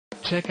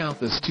Check out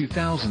this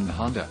 2000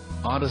 Honda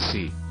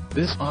Odyssey.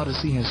 This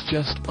Odyssey has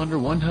just under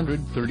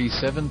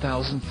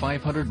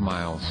 137,500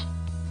 miles.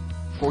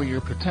 For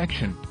your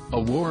protection, a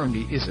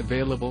warranty is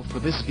available for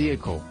this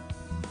vehicle.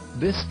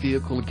 This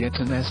vehicle gets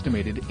an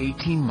estimated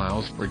 18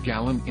 miles per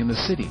gallon in the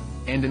city,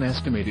 and an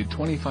estimated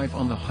 25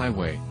 on the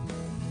highway.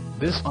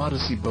 This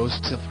Odyssey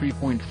boasts a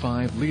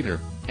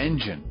 3.5-liter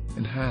engine,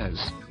 and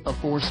has a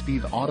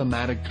 4-speed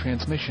automatic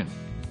transmission.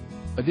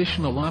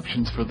 Additional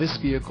options for this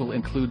vehicle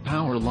include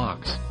power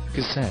locks,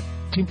 cassette,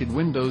 tinted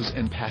windows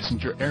and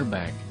passenger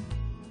airbag.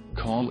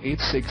 Call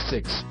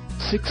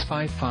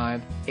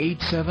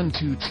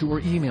 866-655-8722 or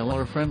email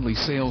our friendly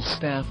sales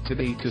staff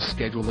today to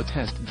schedule a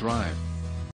test drive.